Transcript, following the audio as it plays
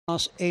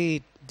Last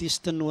 8,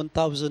 distant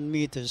 1,000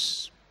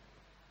 meters.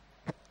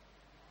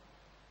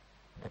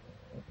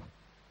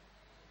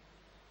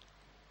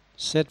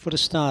 Set for the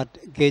start.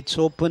 Gates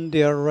open.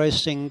 They are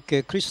racing.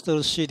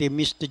 Crystal City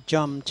missed the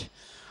jump.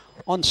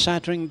 On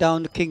shattering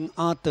down, King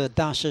Arthur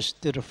dashes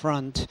to the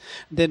front.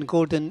 Then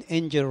Golden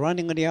Angel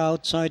running on the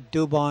outside,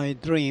 Dubai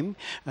Dream.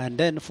 And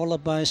then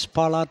followed by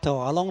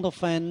Spalato. Along the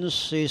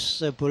fence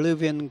is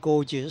Bolivian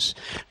Gorgeous.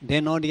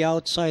 Then on the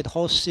outside,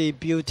 Horsey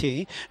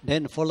Beauty.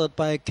 Then followed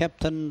by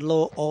Captain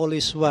Low, All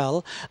Is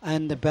Well.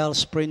 And the Bell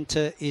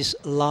Sprinter is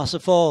last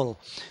of all.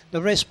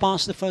 The race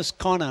past the first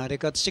corner. They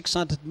got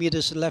 600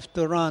 meters left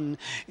to run.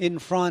 In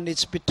front,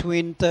 it's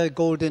between the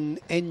Golden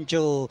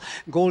Angel.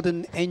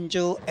 Golden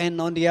Angel, and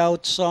on the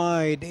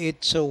outside,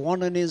 it's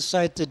one on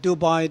inside the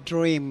Dubai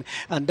Dream.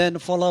 And then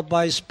followed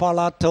by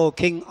Spalato,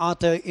 King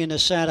Arthur in a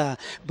center.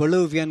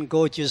 Bolivian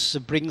Gorgeous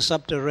brings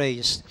up the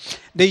race.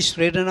 They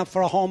straighten up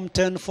for a home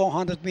turn,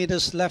 400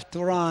 meters left to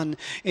run.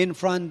 In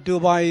front,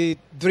 Dubai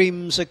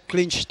Dreams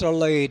clinched the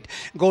lead.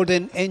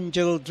 Golden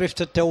Angel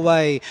drifted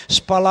away.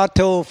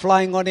 Spalato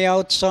flying on the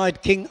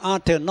outside. King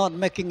Arthur not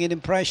making any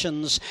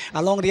impressions.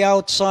 Along the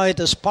outside,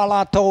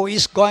 Spalato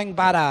is going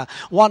better.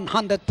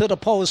 100 to the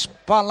post.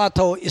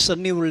 Spalato is a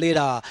new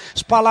leader.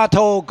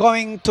 Spalato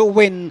going to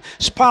win.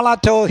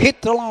 Spalato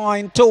hit the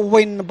line to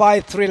win by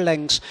 3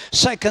 lengths.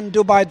 Second,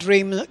 Dubai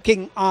Dream,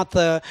 King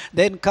Arthur.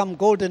 Then come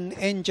Golden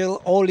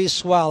Angel, All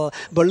Is Well,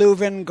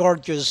 Bolivian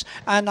Gorgeous,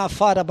 and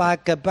further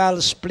back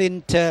Bell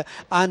Splinter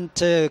and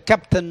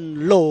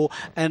Captain Low,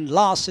 and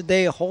last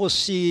day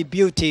Horsey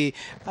Beauty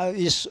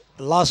is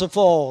last of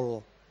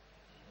all.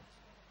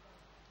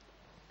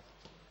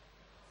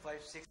 5,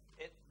 6.